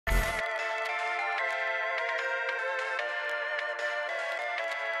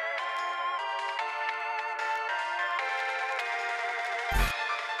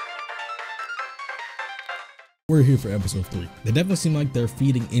We're here for episode 3. They definitely seem like they're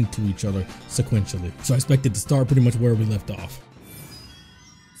feeding into each other sequentially. So I expect it to start pretty much where we left off.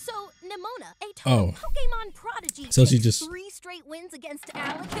 So Nimona, a total Pokemon prodigy, so she just 3 straight wins against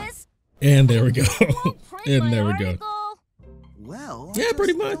Alicus. And there we go. And there we go. Well, yeah,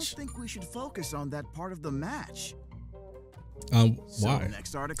 pretty much. I think we should focus on that part of the match. Why? So,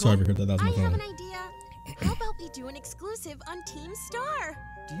 next article. Sorry, I heard that. That was my phone. I have an idea. How about we do an exclusive on Team Star?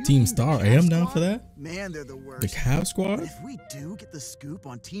 Team Star? I am down for that. Man, they're the worst. The Cav Squad? But if we do get the scoop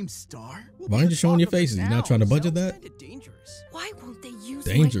on Team Star, why aren't you showing your faces? You're not trying to budget that? Why won't they use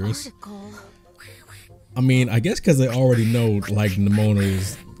dangerous? my article? I mean, I guess because they already know like Nimona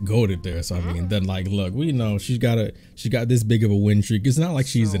is goated there. So I mean, then like, look, we know she got this big of a win streak. It's not like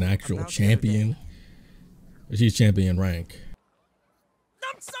she's an actual champion. She's champion rank.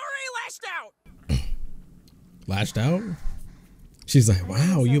 I'm sorry, lashed out. Lashed out? She's like,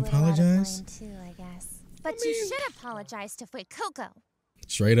 wow, you apologize? Too, I guess. But you should apologize to Coco.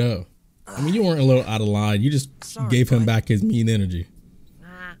 Straight up. I mean, you weren't a little out of line. You just gave him back his mean energy.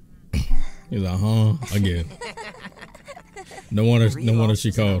 He's like, huh? Again. No wonder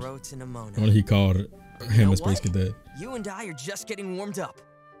she called. No wonder he called him a space cadet. You and I are just getting warmed up.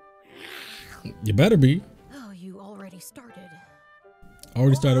 You better be. Oh, you already started.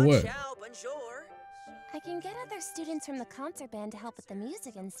 Already started what? I can get other students from the concert band to help with the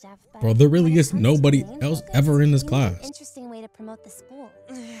music and stuff, but bro, there really is nobody else ever in this class. Interesting way to promote the school.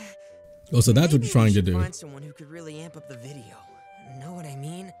 Oh, so that's what you're trying to do. Find someone who could really amp up the video. Know what I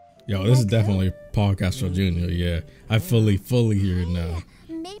mean? Yo, this is definitely Paul Castro Jr. Yeah, I fully hear it now.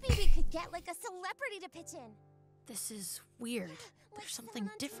 Maybe we could get like a celebrity to pitch in. This is weird. There's something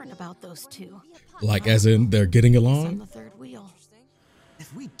different about those two. Like, as in they're getting along? On the third wheel.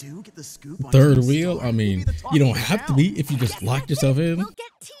 If we do get the scoop on third Team wheel? Star, I mean, you don't have to be if you just lock yourself in. We'll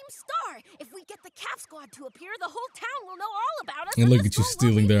get Team Star. If we get the Cav Squad to appear, the whole town will know all about us. And look at you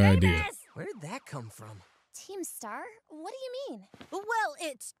stealing their idea. Where did that come from? Team Star? What do you mean? Well,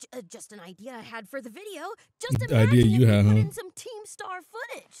 it's just an idea I had for the video. Just the idea you have, put huh? in some Team Star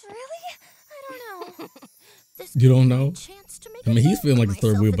footage. Really? I don't know. You don't know? I mean, he's feeling like a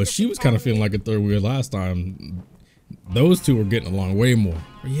third wheel, but she was kind of feeling like a third wheel last time. Those two were getting along way more.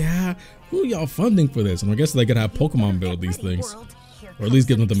 But yeah, who y'all funding for this? And I guess they could have Pokemon build these things, or at least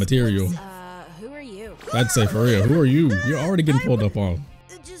give them the material. Who are you? I'd say for real, who are you? You're already getting pulled up on.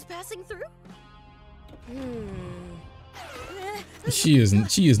 Just passing through. She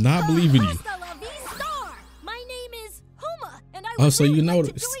is not believing you. My name is Homa, and I oh, so you know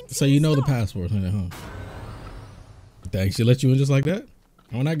the password, huh? Dang, she let you in just like that?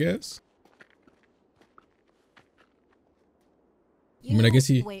 I guess. I mean, I guess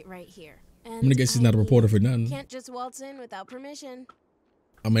he. Wait right here. I mean, I guess he's not a reporter for nothing. Can't just waltz in without permission.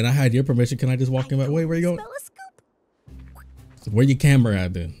 I mean, I had your permission. Can I just walk in? Wait, where you going? Smell a scoop. So where your camera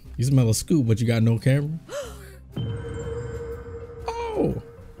at then? You smell a scoop, but you got no camera. Oh,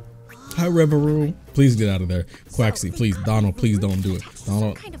 hi, River Room. Please get out of there, Quaxley. Please, Donald. Please don't do it,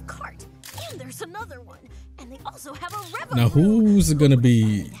 Donald. Some kind of cart. And there's another one. And they also have a Revo Now, who's gonna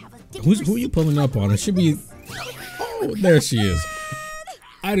be? Who are you pulling up on? It should be. Oh, there she is.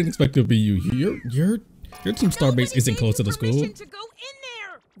 I didn't expect it to be you. Your Team Star base isn't close to the school.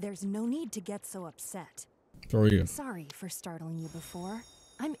 There's no need to get so upset. For real. Sorry for startling you before.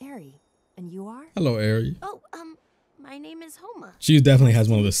 I'm Ari, and you are? Hello, Ari. Oh, my name is Homa. She definitely has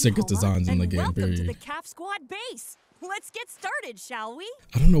one of the sickest designs in the game. Welcome Period. to the Cav Squad base. Let's get started, shall we?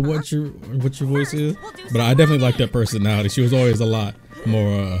 I don't know what your voice is, but I definitely like that personality. She was always a lot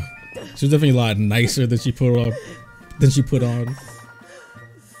more. She was definitely a lot nicer than she put on.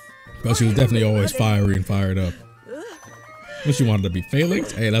 But she was definitely always fiery and fired up. What she wanted to be?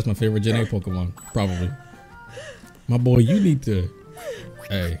 Phalanx? Hey, that's my favorite Gen A Pokemon. Probably. My boy, you need to.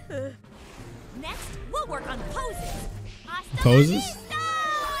 Hey. Next, we'll work on poses. Poses?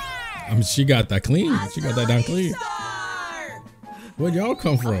 I mean, she got that clean. She got that down clean. Where'd y'all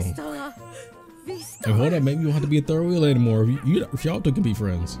come from? Hey, hold up, maybe you don't have to be a third wheel anymore. If y'all two can be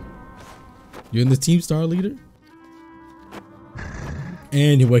friends. You're in the Team Star leader?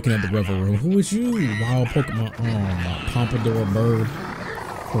 And you're waking up the Revel Room. Who is you? Wild Pokemon. Oh, my Pompadour bird.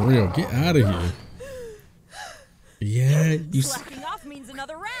 For real, get out of here. Yeah, you. Slacking off means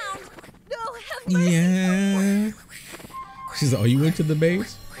another round. Yeah. She's like, are you into the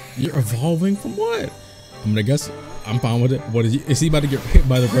base? You're evolving from what? I mean, I guess I'm fine with it. What is he? Is he about to get hit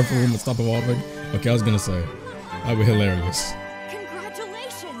by the Revel Room and stop evolving? Okay, I was gonna say that'd be hilarious.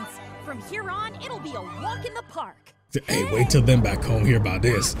 Congratulations! From here on, it'll be a walk in the park. Hey, wait till them back home hear about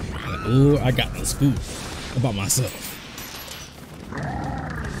this. Like, ooh, I got the scoop about myself.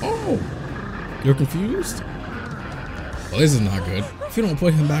 Oh, you're confused? Well, this is not good. If you don't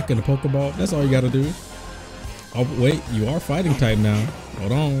put him back in the Pokeball, that's all you gotta do. Oh, wait, you are fighting type now.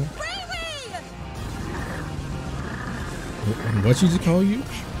 Hold on. What she just call you?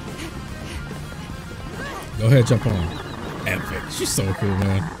 Go ahead, jump on. Epic. She's so cool,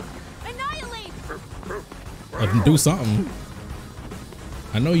 man. Annihilate! Let them do something.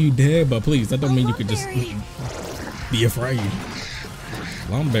 I know you dead, but please, that don't mean you could just be afraid.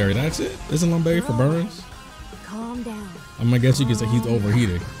 Lumberry, that's it? Isn't Lumberry for burns? Calm down. I'm gonna guess you could say he's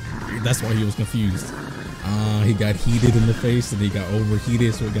overheated. That's why he was confused. He got heated in the face and he got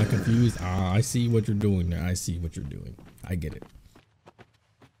overheated, so he got confused. I see what you're doing there. I see what you're doing. I get it.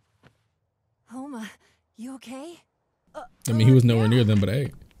 Homa, you okay? I mean, he was nowhere near them, but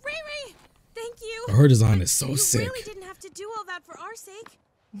hey. Ray, thank you. Her design is so sick. You really didn't have to do all that for our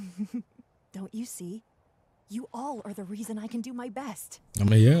sake. Don't you see? You all are the reason I can do my best. I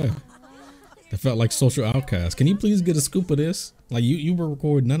mean, yeah. They felt like social outcasts. Can you please get a scoop of this? Like, you were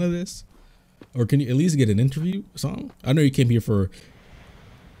recording none of this? Or can you at least get an interview or something? I know you came here for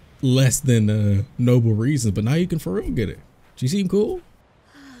less than noble reasons, but now you can for real get it. She seem cool?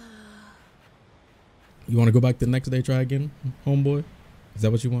 You want to go back the next day, try again, homeboy? Is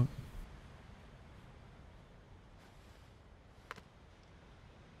that what you want?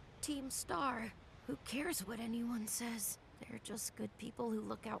 Team Star. Who cares what anyone says? They're just good people who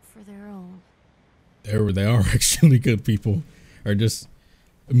look out for their own. They are actually good people. Or just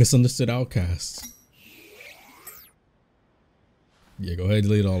misunderstood outcasts. Yeah, go ahead and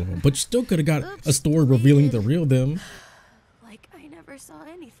delete all of them. But you still could have got a story revealing the real them. Like I never saw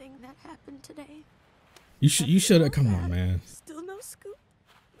anything that happened today. You should have. Come on, man. Still no scoop.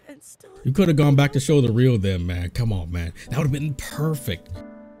 And still. You could have gone back to show the real them, man. Come on, man. That would have been perfect.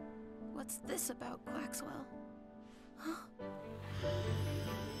 What's this about Quaxwell?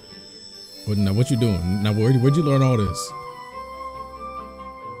 Well, now what you doing? Now where'd you learn all this?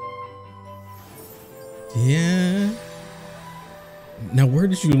 Yeah. Now where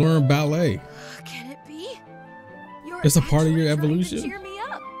did you learn ballet? Can it be? You're It's a part of actually your trying to evolution? cheer me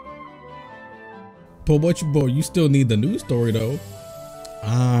up. But you still need the news story though.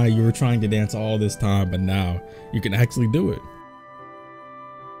 You were trying to dance all this time, but now you can actually do it.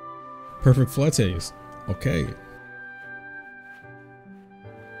 Perfect fletes. Okay.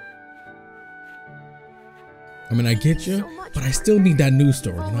 I mean, I get you, but I still need that news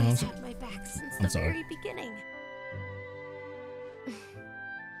story. You know what I'm saying? Had my back since I'm the sorry. very beginning.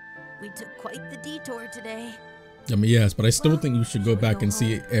 We took quite the detour today. I mean, yes, but I still think you should go back and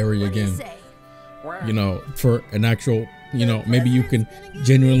see Ari What do you again. say? You know, for an actual, you know, maybe you can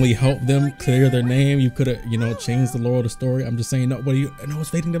genuinely help them clear their name. You could have, you know, changed the lore of the story. I'm just saying, no, it's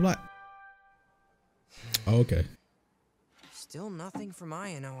fading to black. Oh, okay. Still nothing from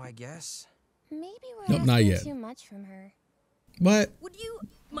Ino, I guess. Maybe we're Nope, asking not yet. too much from her. What? Would you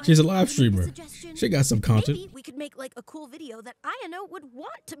mind She's a live giving me a streamer. suggestion? She got some content. Maybe we could make like a cool video that Ayano would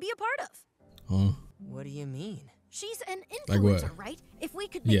want to be a part of. Huh? What do you mean? She's an Like what? influencer, right? If we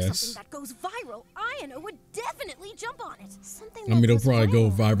could make Yes. something that goes viral, Ayano would definitely jump on it. Something I mean, it'll that probably go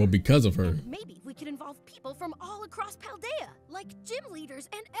goes viral. viral because of her. Maybe we could involve people from all across Paldea, like gym leaders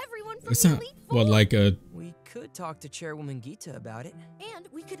and everyone from It's the not, Elite well, Four. like a, We could talk to Chairwoman Gita about it. And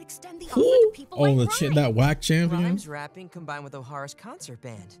we could extend the offer to who? people Oh, like the Ryan. that whack champion? Rhymes rapping combined with O'Hara's concert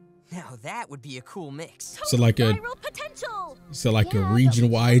band. Now that would be a cool mix. So like a, Viral potential. so like Yeah, a but we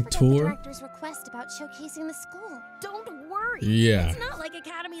region-wide can't forget the tour? director's request about showcasing the school. Don't worry. Yeah. It's not like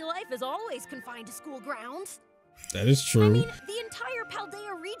Academy life is always confined to school grounds. That is I true. mean, the entire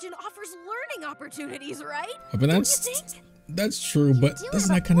Paldea region offers learning opportunities, right? I mean, Don't you that's think? That's true, but do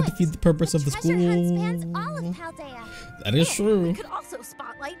doesn't have that a kind of point. defeat the purpose of the treasure hunt spans school? all of Paldea. That is We true. could also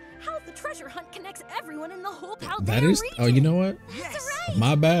spotlight how the treasure hunt connects everyone in the whole Paldea That is, region. oh, you know what? Yes.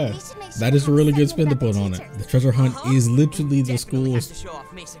 My bad. We should make sure That we is a have really good spin segment to about put the on it. teachers. The treasure hunt is literally the Definitely have to school's show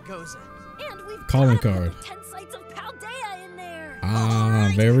off Mesa Goza. And we've calling gotta put card. the 10 sites of Paldea in there.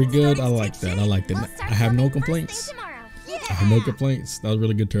 Very good. I Starting like to that. get I like We'll that. start I have no filming first thing complaints. tomorrow. I have no complaints. That was a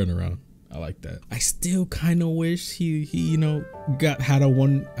really good turnaround. I like that. I still kind of wish he you know had a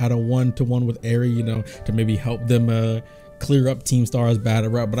one-to-one with Ari, you know, to maybe help them clear up Team Star's bad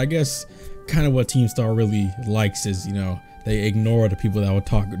rep. But I guess kind of what Team Star really likes is, you know, they ignore the people that would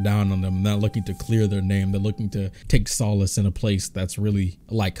talk down on them, not looking to clear their name. They're looking to take solace in a place that's really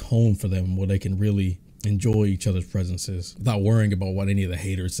like home for them, where they can really enjoy each other's presences without worrying about what any of the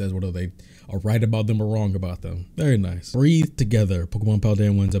haters says, whether they are right about them or wrong about them. Very nice. Breathe together. Pokemon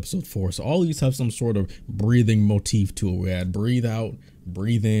Paldean wins episode 4. So all these have some sort of breathing motif to it. We had breathe out,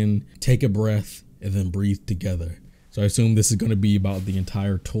 breathe in, take a breath, and then breathe together. So I assume this is going to be about the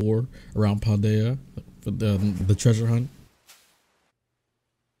entire tour around Paldea for the treasure hunt.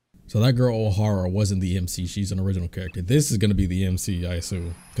 So that girl O'Hara wasn't the MC. She's an original character. This is going to be the MC, I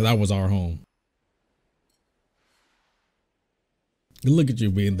assume, because that was our home. Look at you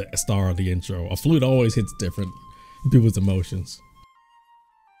being the star of the intro. A flute always hits different in people's emotions.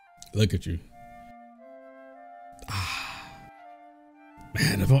 Look at you.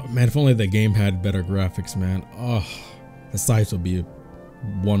 Man, if only the game had better graphics, man. Oh, the sights would be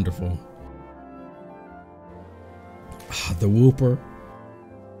wonderful. The Whooper.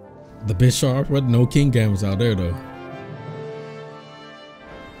 The Bisharp. What? No King Gambits out there, though.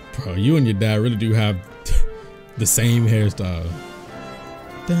 Bro, you and your dad really do have the same hairstyle.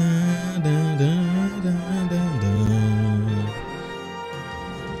 Dun, dun, dun, dun, dun, dun.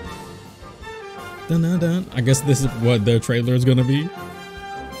 Dun, dun, dun. I guess this is what their trailer is gonna be.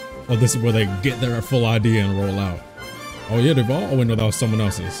 Or this is where they get their full idea and roll out. Oh yeah, they've all. Oh wait, no, that was someone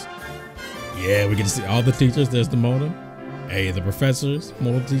else's. Yeah, we get to see all the teachers. There's the modem. Hey, the professors,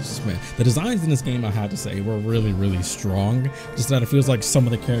 multiple teachers, man. The designs in this game, I have to say, were really, really strong. Just that it feels like some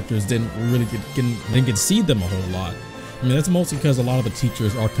of the characters didn't really didn't get to see them a whole lot. I mean, that's mostly because a lot of the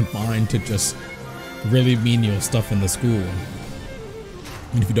teachers are confined to just really menial stuff in the school.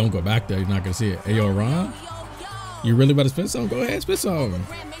 And if you don't go back there, you're not gonna see it. Hey, yo, Ron, you really about to spit some? Go ahead, spit some.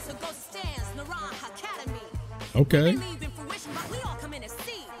 Okay.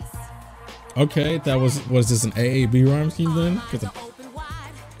 Okay, that was this an AAB rhyme scheme then?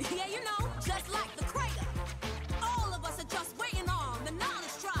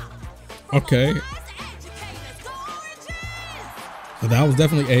 Okay. So that was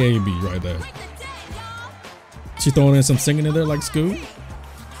definitely AAB right there. She throwing in some singing in there like Scoob.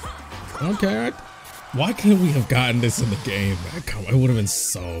 Okay. Why can't we have gotten this in the game, man? Come on, it would have been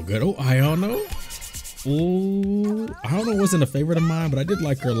so good. Oh, I don't know. Ooh, I don't know, wasn't a favorite of mine, but I did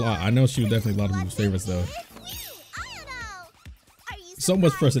like her a lot. I know she was definitely a lot of people's favorites though. So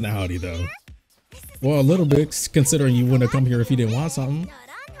much personality though. Well, a little bit, considering you wouldn't have come here if you didn't want something.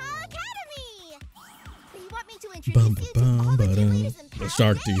 Bum, bum, ba-dum. The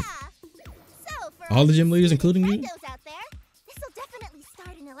shark teeth. All the gym leaders, including you.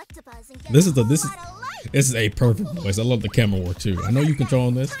 This is a perfect voice. I love the camera work too. I know you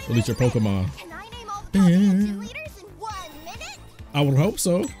controlling this. Release your Pokemon. I would hope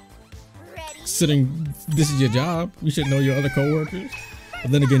so. Considering this is your job, you should know your other co-workers.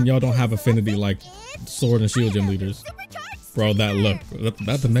 But then again, y'all don't have affinity like Sword and Shield gym leaders. Bro, that look.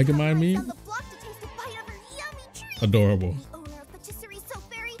 That the Megamind meme? Adorable.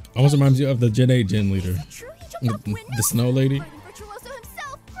 Almost reminds you of the Gen 8 gym leader. The snow lady.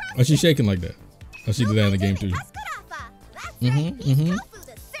 Oh, she's shaking like that. Oh, she did that in the game too.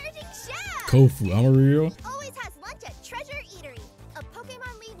 Kofu, Amarillo.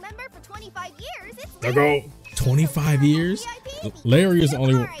 There go. 25 years? Larry is the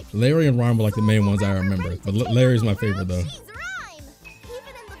only. Larry and Rhyme were like the main ones I remember. But Larry's my favorite though.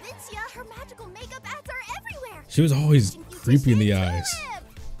 She was always creepy in the eyes.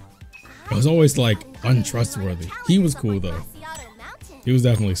 It was always like untrustworthy. He was cool though. He was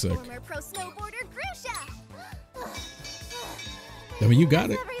definitely sick. I mean, you got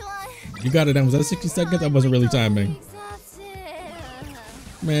it. You got it. Was that 60 seconds? That wasn't really timing.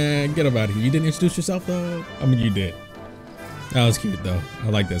 Man, get about here. You didn't introduce yourself though? I mean, you did. That was cute though. I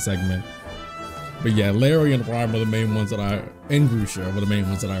like that segment. But yeah, Larry and Rhyme were the main ones that and Grusha were the main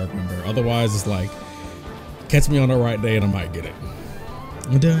ones that I remember. Otherwise, it's like, catch me on the right day and I might get it.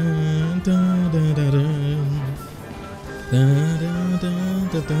 Dun, dun, dun, dun, dun. Dun, dun, dun,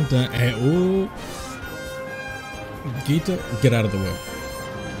 dun, dun, dun. And ooh, Gita, get out of the way.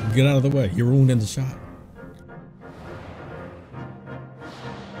 Get out of the way. You're ruining the shot.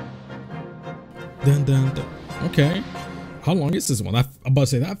 Dun, dun, dun. Okay. How long is this one? I'm about to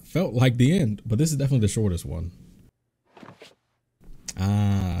say that felt like the end, but this is definitely the shortest one.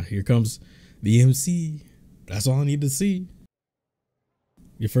 Ah, here comes the MC. That's all I need to see.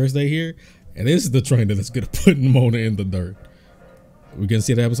 Your first day here, and this is the trainer that's gonna put Mona in the dirt. We can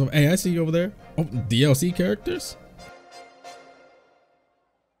see the episode. Hey, I see you over there. Oh, DLC characters.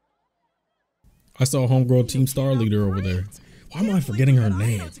 I saw Homegirl Team Star leader over there. Why am I forgetting her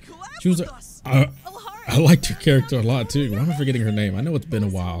name? She was I liked her character a lot too. Why am I forgetting her name? I know it's been a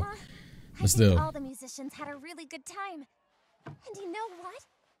while, but still. All the musicians had a really good time. And you know what?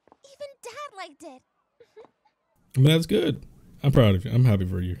 Even Dad liked it. I mean, that's good. I'm proud of you. I'm happy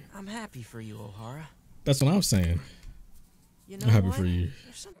for you. I'm happy for you, O'Hara. That's what I'm saying. You know I'm happy what? for you.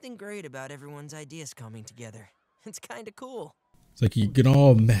 There's something great about everyone's ideas coming together. It's kind of cool. It's like you can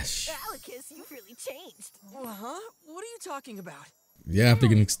all mesh. Alicus, you've really changed. Huh? What are you talking about? Yeah, after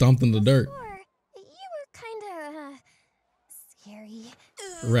getting stomped in the dirt. Before, you were kinda scary.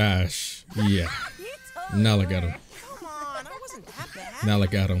 Rash. Yeah. Now look at him. Come on, I wasn't that bad. Now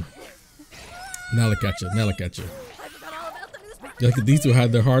look at him. Now look at you. Now look at you. I forgot all about the newspaper. Look at these two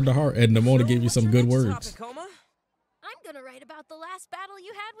had their heart to heart, and Nimona gave you some good words. Topicoma? I'm gonna write about the last battle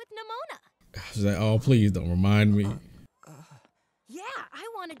you had with Nimona. She's like, oh, please don't remind me. Yeah, I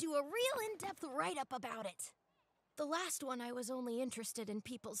want to do a real in-depth write-up about it. The last one I was only interested in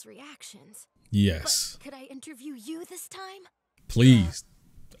people's reactions. Yes. But could I interview you this time? Please.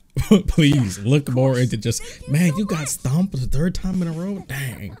 Please look more into just, man, you got stomped the third time in a row?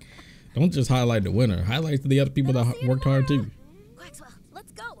 Dang. Don't just highlight the winner. Highlight the other people that worked hard too. Quaxwell,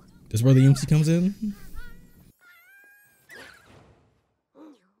 let's go. This is where the MC comes in.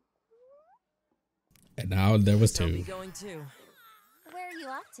 And now there was I'll be two. going too. Where are you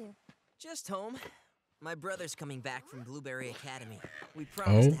off to? Just home. My brother's coming back from Blueberry Academy. We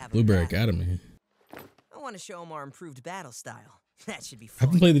promised Oh, to have a Blueberry battle. Academy. I want to show him our improved battle style. That should be I fun.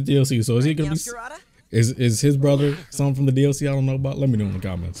 haven't played the DLC, so is he gonna be? Yaskarada? Is his brother someone from the DLC I don't know about? Let me know in the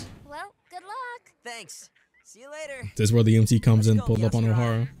comments. Well, good luck. Thanks. See you later. This is where the MC comes in, Let's go, pulls up on Yaskarada.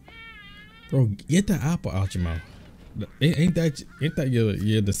 O'Hara. Bro, get the apple out your mouth. Ain't that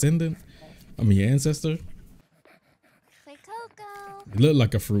your descendant? I mean your ancestor? Play Coco. You look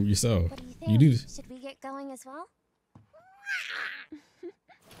like a fruit yourself. What do you You think? do. Should we get going as well?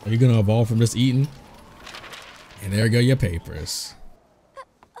 Are you gonna evolve from just eating? And there go your papers.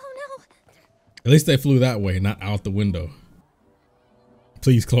 Oh no. At least they flew that way, not out the window.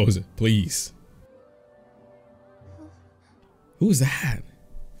 Please close it, please. Who's that?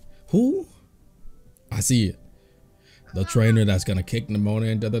 Who? I see it. The trainer that's gonna kick Nimona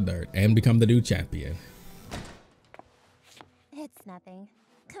into the dirt and become the new champion. It's nothing.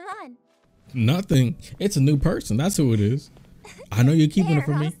 Come on. Nothing. It's a new person. That's who it is. I know you're keeping it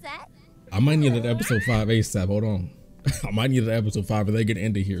from me. all set? I might need an episode 5 ASAP. Hold on. I might need an episode 5 if they get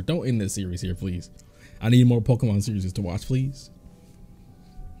ended here. Don't end this series here, please. I need more Pokemon series to watch, please.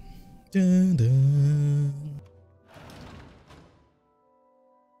 Dun, dun.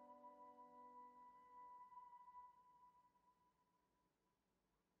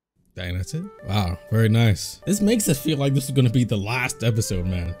 Dang, that's it? Wow, very nice. This makes it feel like this is gonna be the last episode,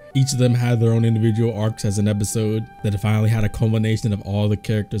 man. Each of them had their own individual arcs as an episode that finally had a culmination of all the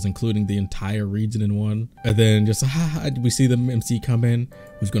characters, including the entire region in one. And then just, we see the MC come in,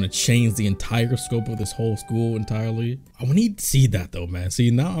 who's gonna change the entire scope of this whole school entirely. I need to see that though, man. See,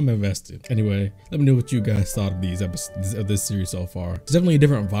 now I'm invested. Anyway, let me know what you guys thought of these episodes, of this series so far. It's definitely a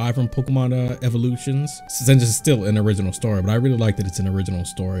different vibe from Pokemon Evolutions, since it's still an original story, but I really like that it's an original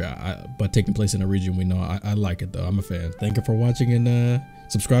story. But taking place in a region we know. I like it though. I'm a fan. Thank you for watching, and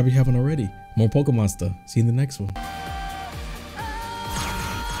subscribe if you haven't already. More Pokemon stuff. See you in the next one.